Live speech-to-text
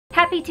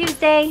Happy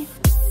Tuesday.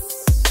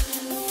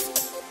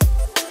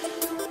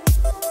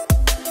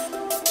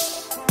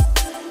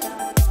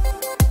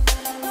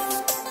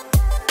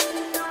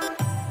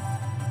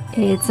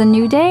 It's a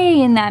new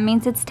day, and that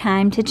means it's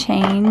time to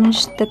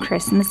change the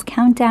Christmas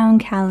countdown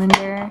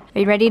calendar.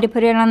 Are you ready to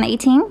put it on the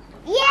 18?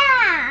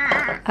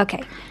 Yeah!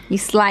 Okay, you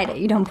slide it,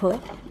 you don't pull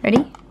it.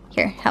 Ready?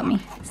 Here, help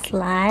me.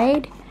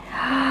 Slide.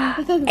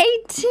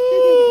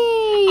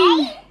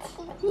 18!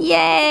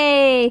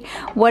 Yay!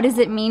 What does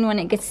it mean when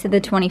it gets to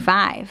the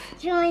 25?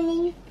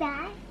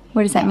 25.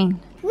 What does that mean?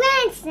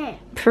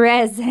 Present.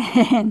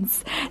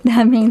 Presents.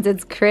 That means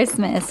it's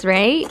Christmas,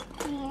 right?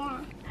 Yeah.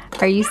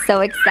 Are you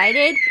so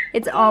excited?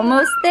 It's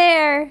almost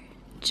there.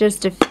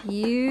 Just a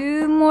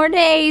few more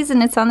days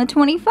and it's on the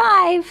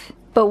 25.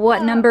 But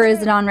what number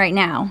is it on right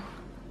now?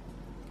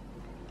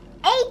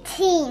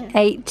 18.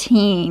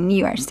 18.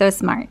 You are so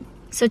smart.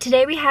 So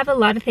today we have a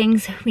lot of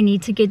things we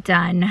need to get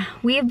done.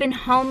 We have been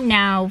home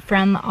now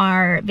from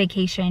our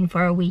vacation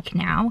for a week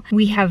now.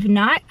 We have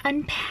not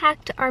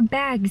unpacked our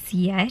bags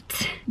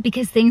yet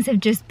because things have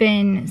just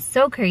been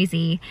so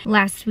crazy.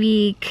 Last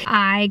week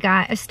I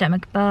got a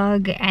stomach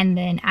bug and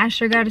then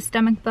Asher got a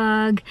stomach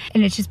bug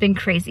and it's just been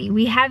crazy.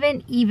 We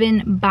haven't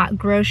even bought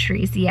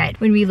groceries yet.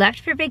 When we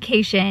left for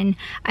vacation,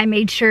 I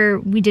made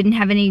sure we didn't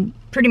have any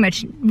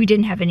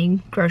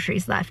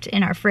groceries left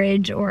in our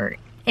fridge or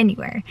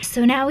anywhere.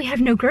 So now we have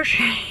no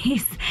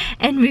groceries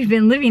and we've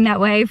been living that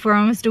way for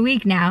almost a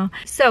week now.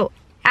 So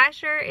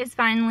Asher is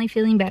finally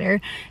feeling better,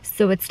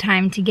 so it's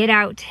time to get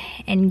out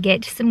and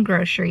get some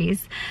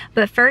groceries.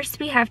 But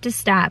first we have to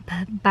stop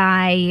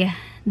by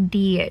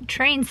the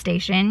train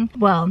station.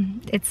 Well,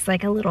 it's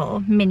like a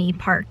little mini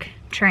park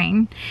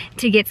train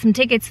to get some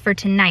tickets for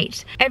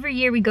tonight. Every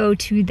year we go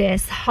to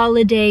this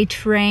holiday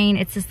train.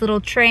 It's this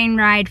little train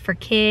ride for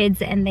kids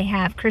and they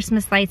have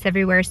Christmas lights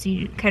everywhere, so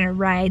you kind of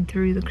ride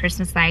through the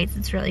Christmas lights.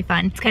 It's really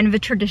fun. It's kind of a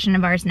tradition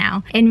of ours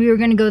now. And we were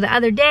going to go the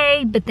other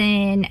day, but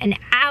then an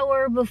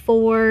hour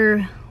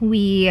before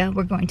we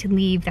were going to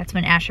leave, that's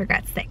when Asher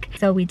got sick.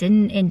 So we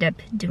didn't end up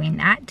doing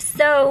that.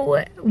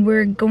 So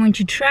we're going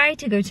to try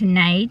to go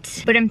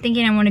tonight, but I'm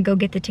thinking I want to go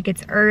get the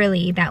tickets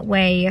early. That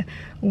way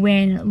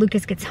when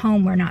Lucas gets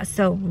home, we're not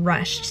so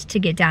rushed to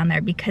get down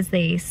there because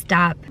they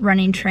stop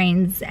running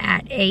trains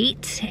at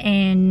 8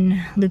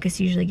 and Lucas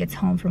usually gets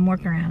home from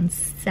work around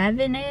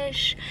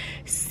 7-ish.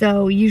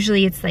 So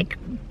usually it's like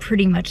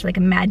pretty much like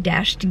a mad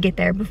dash to get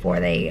there before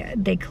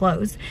they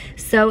close.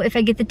 So if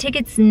I get the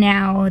tickets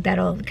now,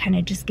 that'll kind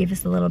of just give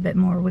us a little bit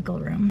more wiggle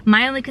room.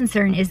 My only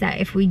concern is that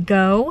if we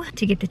go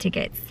to get the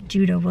tickets,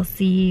 Judah will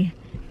see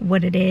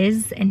what it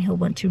is and he'll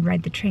want to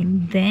ride the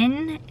train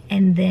then,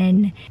 and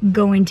then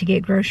going to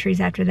get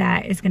groceries after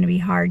that is going to be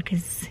hard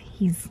because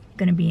he's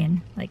going to be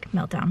in like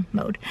meltdown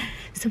mode.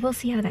 So we'll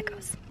see how that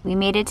goes. We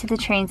made it to the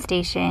train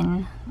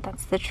station.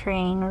 That's the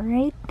train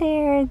right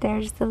there.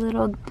 There's the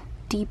little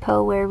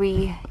depot where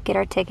we get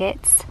our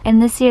tickets.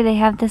 And this year they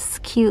have this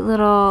cute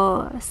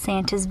little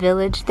Santa's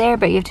village there,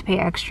 but you have to pay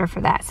extra for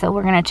that. So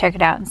we're gonna check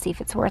it out and see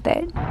if it's worth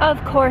it.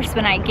 Of course,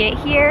 when I get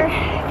here,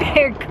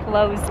 they're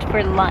closed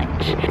for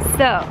lunch.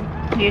 So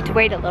we have to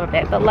wait a little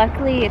bit, but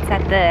luckily it's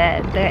at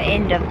the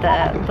end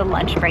of the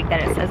lunch break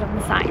that it says on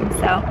the sign.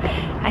 So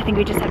I think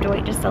we just have to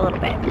wait just a little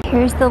bit.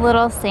 Here's the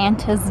little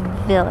Santa's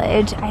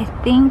village. I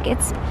think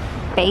it's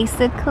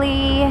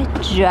basically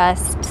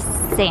just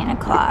Santa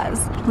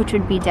Claus, which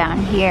would be down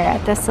here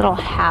at this little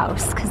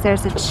house because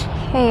there's a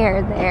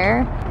chair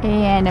there,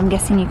 and I'm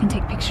guessing you can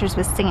take pictures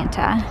with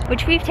Santa,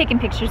 which we've taken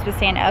pictures with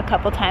Santa a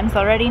couple times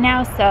already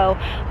now, so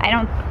I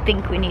don't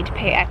think we need to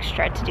pay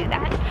extra to do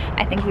that.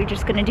 I think we're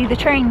just gonna do the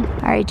train.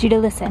 All right, Judah,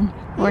 listen,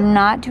 we're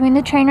not doing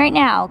the train right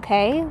now,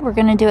 okay? We're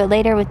gonna do it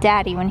later with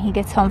Daddy when he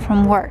gets home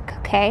from work,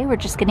 okay? We're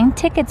just getting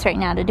tickets right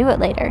now to do it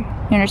later.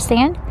 You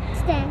understand?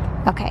 Stand.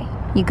 Okay,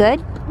 you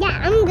good? Yeah,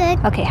 I'm good.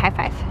 Okay, high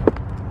five.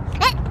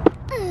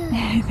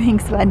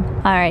 Thanks, bud.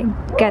 All right,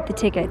 got the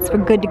tickets.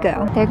 We're good to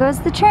go. There goes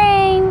the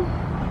train.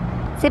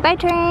 Say bye,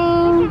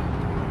 train.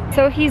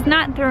 So he's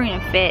not throwing a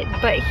fit,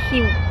 but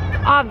he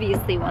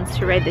obviously wants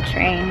to ride the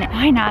train.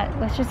 Why not?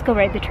 Let's just go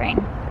ride the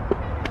train.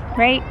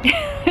 Right?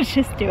 Let's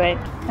just do it.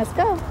 Let's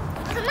go.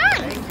 Come on.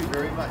 Thank you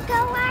very much.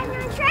 Go ride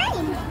the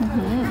train.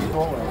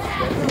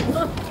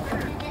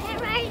 Can I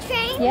ride a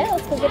train? Yeah,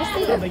 let's go get a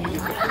seat.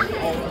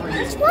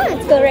 Which one?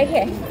 Let's go right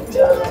here.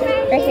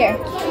 Right here.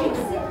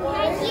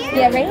 Right here?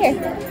 Yeah, right here.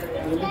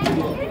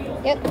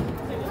 Yep.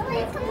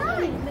 Come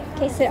on.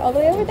 Okay, sit all the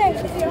way over there.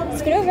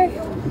 Scoot over.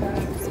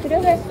 Scoot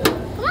over.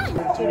 Come on.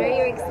 Judah, are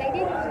you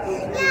excited?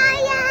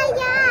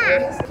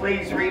 Yeah.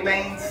 Please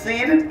remain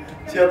seated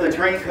till the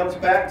train comes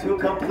back to a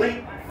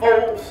complete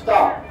full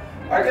stop.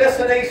 Our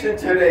destination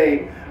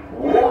today,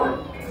 we're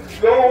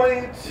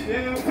going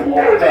to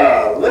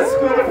Florida. Let's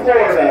go to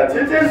Florida,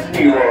 to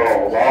Disney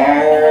World.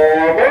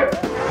 All aboard.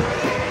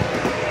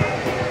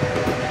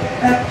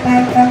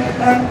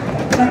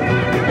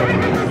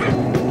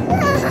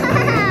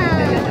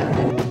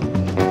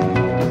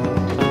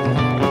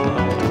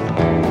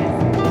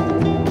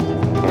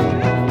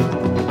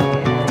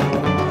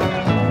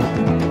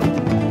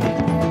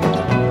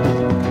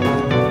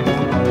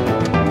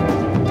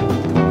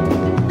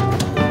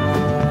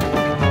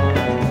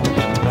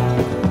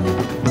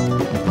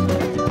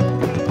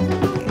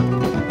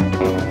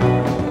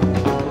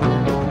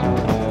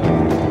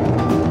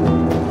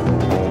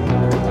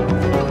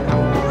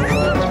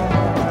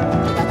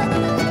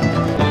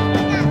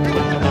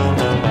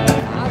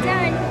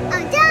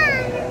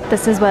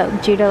 This is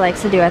what Judah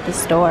likes to do at the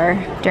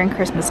store during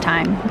Christmas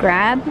time.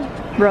 Grab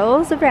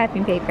rolls of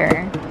wrapping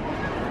paper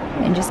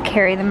and just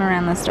carry them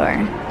around the store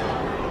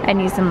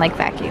and use them like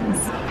vacuums.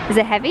 Is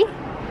it heavy?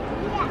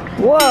 Yeah.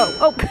 Whoa,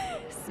 oh,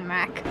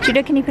 smack.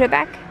 Judah, can you put it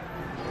back?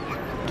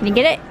 Can you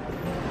get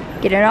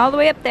it? Get it all the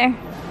way up there.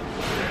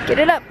 Get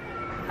it up.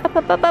 Up,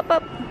 up, up, up,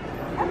 up.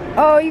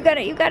 Oh, you got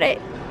it, you got it.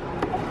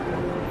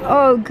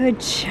 Oh, good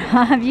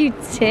job, you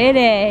did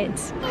it.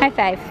 High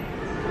five.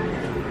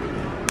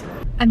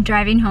 I'm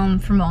driving home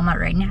from Walmart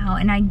right now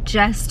and I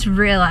just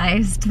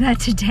realized that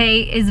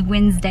today is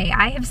Wednesday.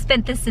 I have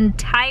spent this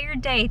entire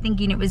day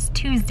thinking it was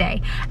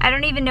Tuesday. I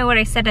don't even know what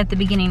I said at the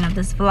beginning of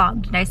this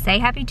vlog. Did I say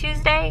happy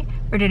Tuesday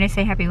or did I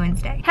say happy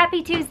Wednesday?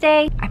 Happy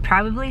Tuesday. I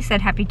probably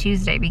said happy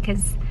Tuesday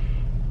because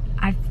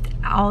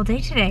all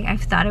day today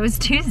I've thought it was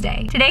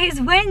Tuesday. Today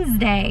is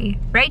Wednesday.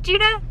 Right,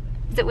 Judah?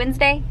 Is it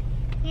Wednesday?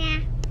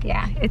 Yeah.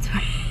 Yeah,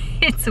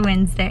 it's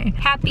Wednesday.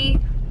 Happy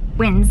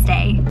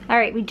Wednesday. All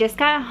right, we just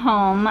got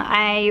home.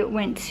 I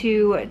went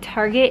to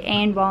Target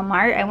and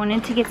Walmart. I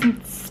wanted to get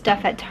some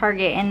stuff at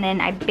Target and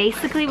then I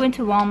basically went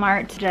to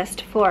Walmart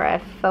just for a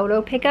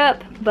photo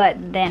pickup, but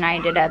then I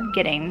ended up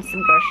getting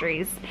some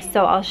groceries.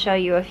 So I'll show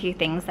you a few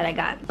things that I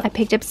got. I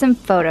picked up some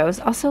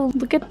photos. Also,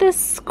 look at this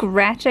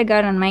scratch I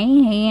got on my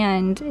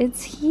hand.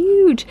 It's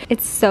huge.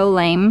 It's so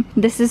lame.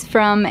 This is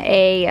from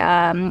a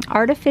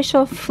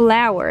artificial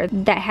flower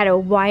that had a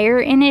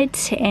wire in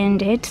it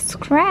and it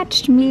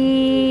scratched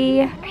me.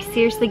 I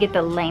seriously get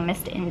the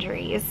lamest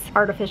injuries.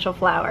 Artificial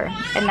flower,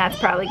 and that's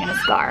probably gonna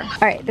scar. All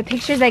right, the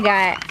pictures I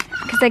got,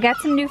 because I got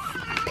some new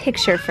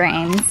picture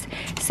frames,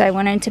 so I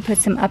wanted to put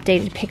some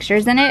updated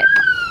pictures in it.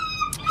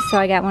 So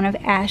I got one of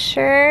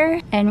Asher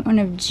and one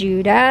of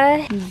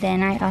Judah.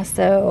 Then I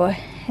also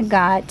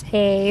got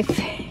a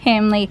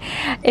family.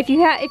 If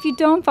you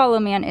don't follow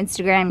me on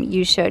Instagram,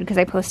 you should, because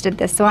I posted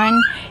this one.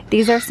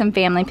 These are some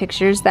family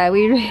pictures that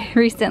we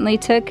recently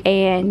took,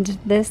 and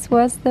this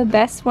was the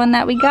best one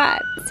that we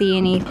got. See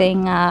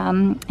anything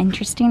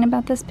interesting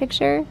about this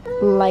picture?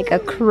 Like a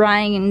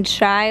crying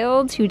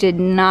child who did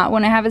not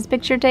want to have his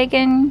picture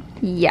taken?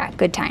 Yeah,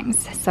 good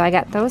times. So I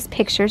got those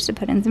pictures to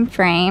put in some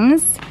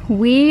frames.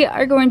 We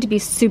are going to be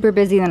super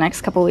busy the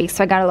next couple weeks,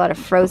 so I got a lot of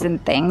frozen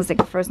things,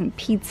 like frozen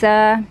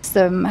pizza,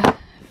 some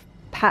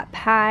pot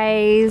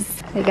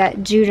pies. I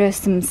got Judah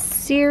some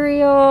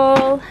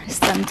cereal,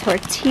 some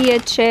tortilla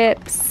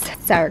chips,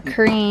 sour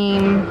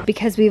cream.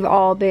 Because we've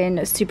all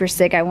been super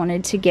sick, I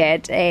wanted to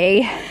get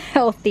a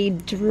healthy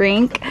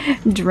drink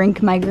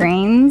my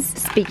grains.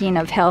 Speaking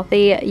of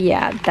healthy,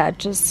 yeah, that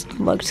just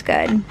looked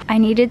good. I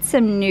needed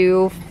some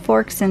new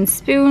forks and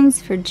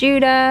spoons for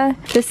Judah.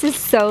 This is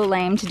so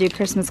lame to do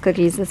Christmas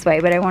cookies this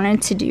way, but I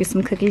wanted to do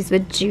some cookies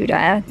with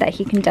Judah that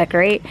he can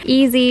decorate.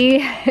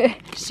 Easy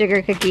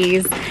sugar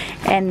cookies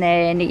and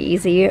then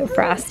easy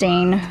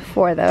frosting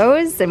for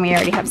those, and we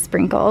already have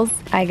sprinkles.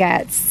 I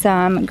got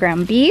some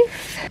ground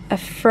beef, a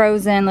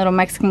frozen little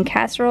Mexican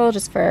casserole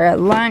just for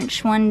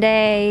lunch one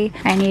day.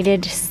 I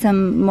needed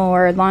some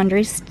more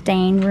laundry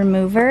stain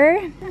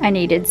remover. I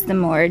needed some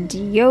more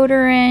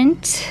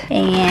deodorant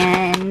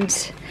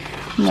and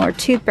more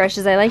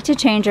toothbrushes. I like to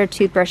change our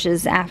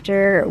toothbrushes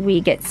after we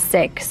get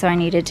sick, so I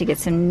needed to get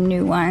some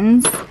new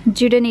ones.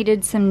 Judah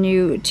needed some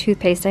new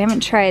toothpaste. I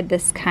haven't tried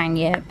this kind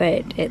yet,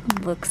 but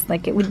it looks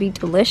like it would be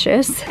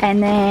delicious.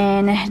 And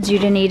then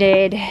Judah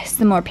needed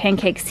some more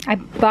pancakes. I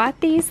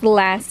bought these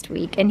last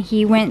week and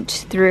he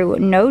went through,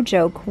 no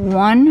joke,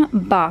 1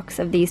 box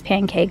of these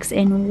pancakes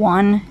in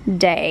 1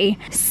 day.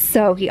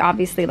 So he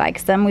obviously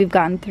likes them. We've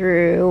gone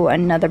through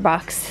another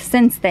box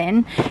since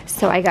then.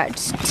 So I got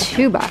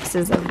 2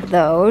 boxes of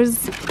those.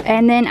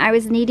 And then I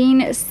was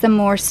needing some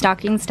more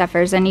stocking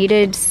stuffers. I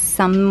needed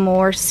some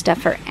more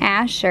stuff for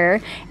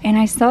Asher, and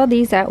I saw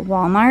these at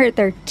Walmart.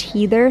 They're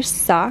teether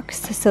socks,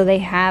 so they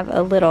have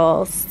a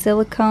little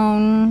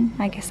silicone,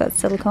 I guess that's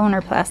silicone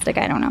or plastic,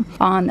 I don't know,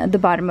 on the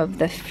bottom of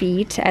the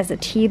feet as a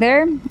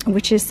teether,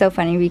 which is so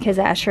funny because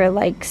Asher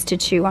likes to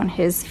chew on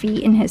his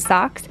feet in his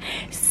socks.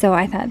 So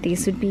I thought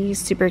these would be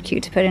super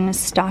cute to put in a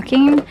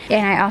stocking.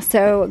 And I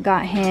also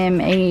got him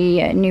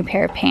a new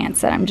pair of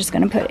pants that I'm just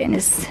gonna put in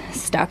his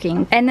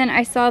stocking. And then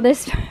I saw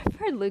this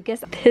for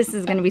Lucas. This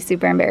is gonna be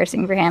super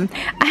embarrassing for him.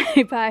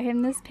 I bought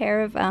him this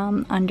pair of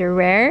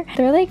underwear.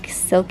 They're like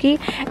silky,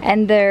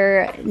 and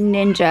they're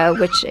Ninja,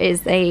 which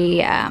is a,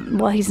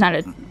 well, he's not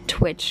a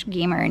Twitch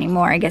gamer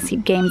anymore. I guess he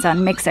games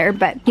on Mixer,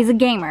 but he's a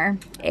gamer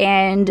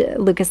and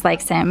Lucas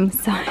likes him,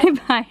 so I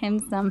bought him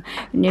some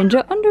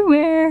Ninja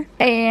underwear.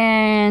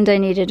 And I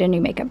needed a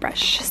new makeup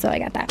brush, so I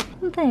got that.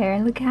 There,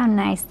 look how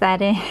nice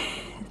that is.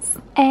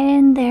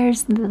 And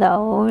there's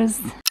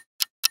those.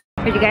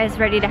 Are you guys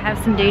ready to have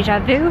some deja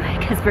vu?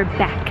 Because we're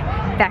back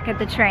at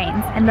the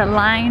trains, and the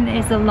line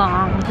is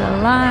long. The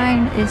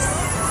line is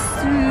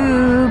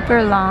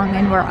super long,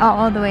 and we're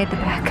all the way at the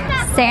back.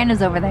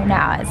 Santa's over there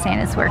now at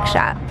Santa's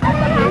workshop.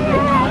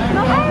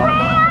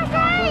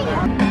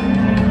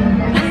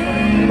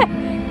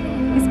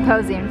 He's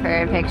posing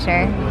for a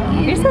picture.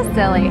 You're so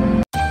silly.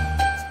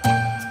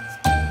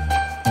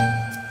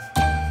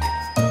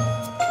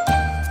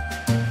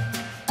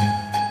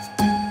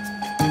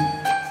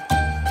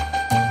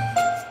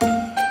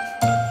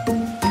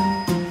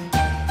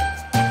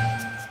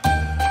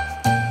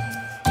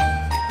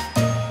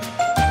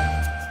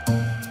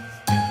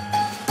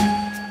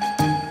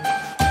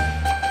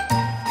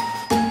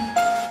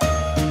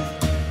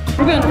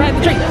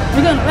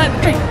 We're gonna ride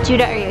the train.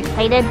 Judah, are you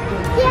excited?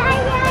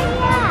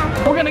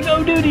 Yeah. We're gonna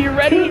go, dude. Are you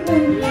ready?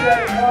 One,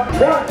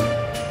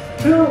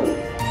 two,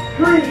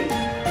 three.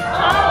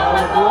 All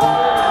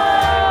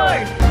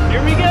aboard!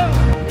 Here we go.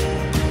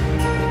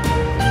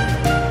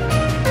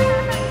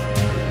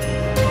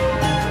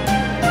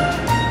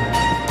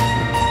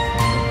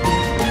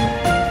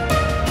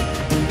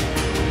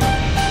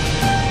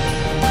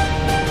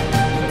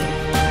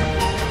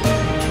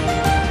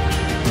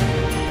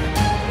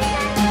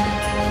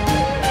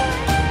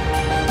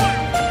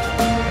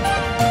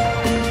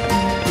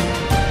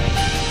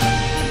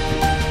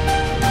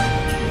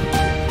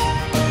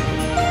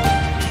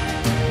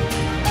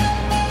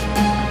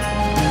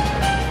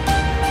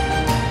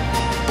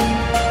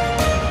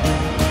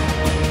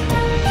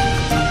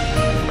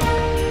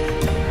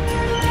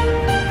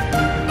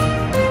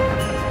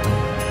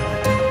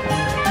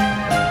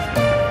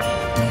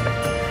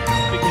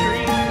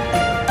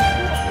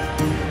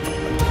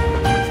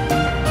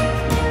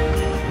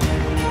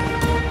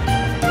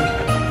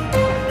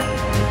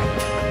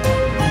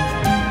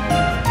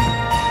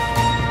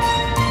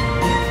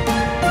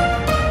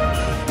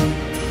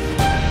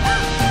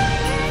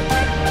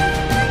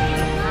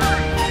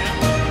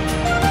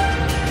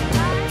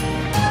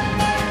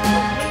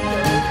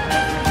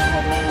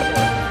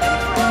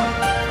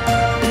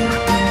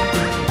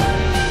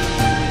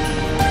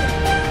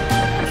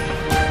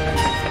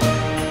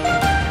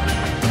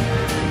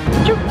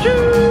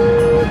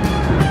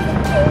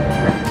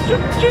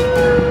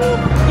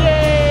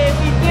 Yay,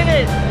 we did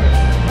it!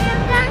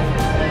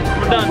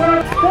 We're done.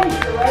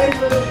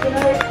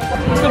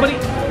 Let's go, buddy.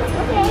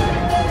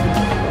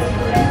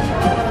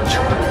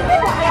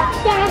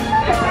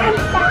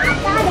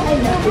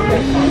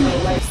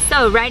 So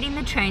riding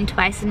the train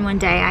twice in one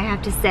day, I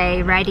have to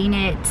say riding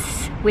it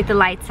with the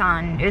lights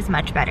on is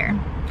much better.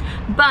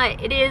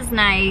 But it is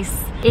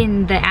nice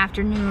in the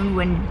afternoon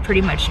when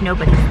pretty much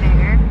nobody's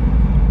there.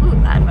 Ooh,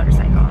 loud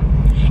motorcycle.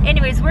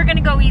 Anyways, we're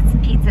gonna go eat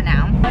some pizza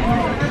now.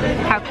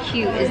 How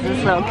cute is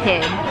this little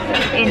kid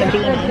in a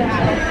beanie?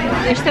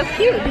 They're so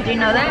cute, did you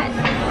know that?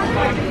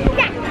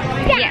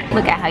 Yeah.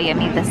 Look at how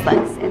yummy this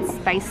looks. It's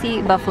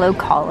spicy buffalo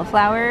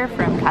cauliflower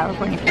from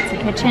California Pizza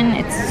Kitchen.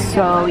 It's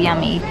so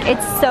yummy.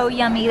 It's so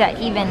yummy that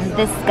even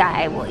this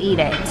guy will eat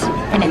it.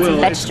 And it's a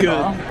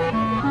vegetable.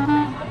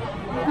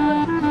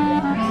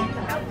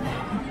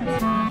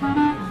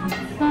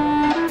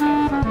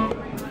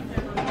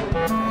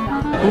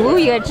 Ooh,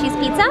 you got a cheese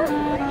pizza?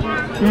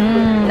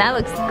 Mmm, that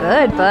looks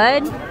good,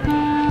 bud.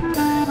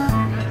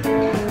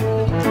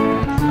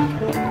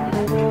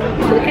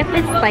 Look at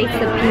this slice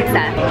of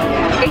pizza.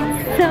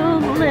 It's so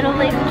little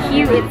and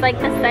cute. It's like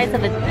the size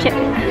of a chip.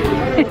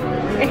 It's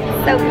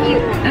so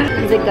cute.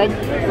 Is it good?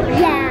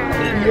 Yeah.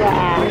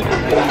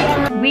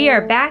 We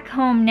are back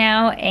home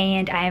now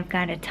and I've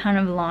got a ton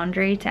of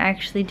laundry to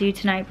actually do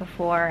tonight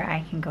before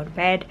I can go to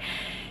bed.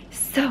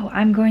 So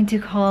I'm going to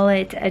call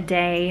it a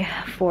day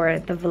for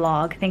the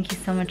vlog. Thank you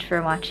so much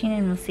for watching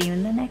and we'll see you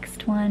in the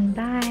next one.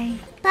 Bye.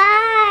 Bye.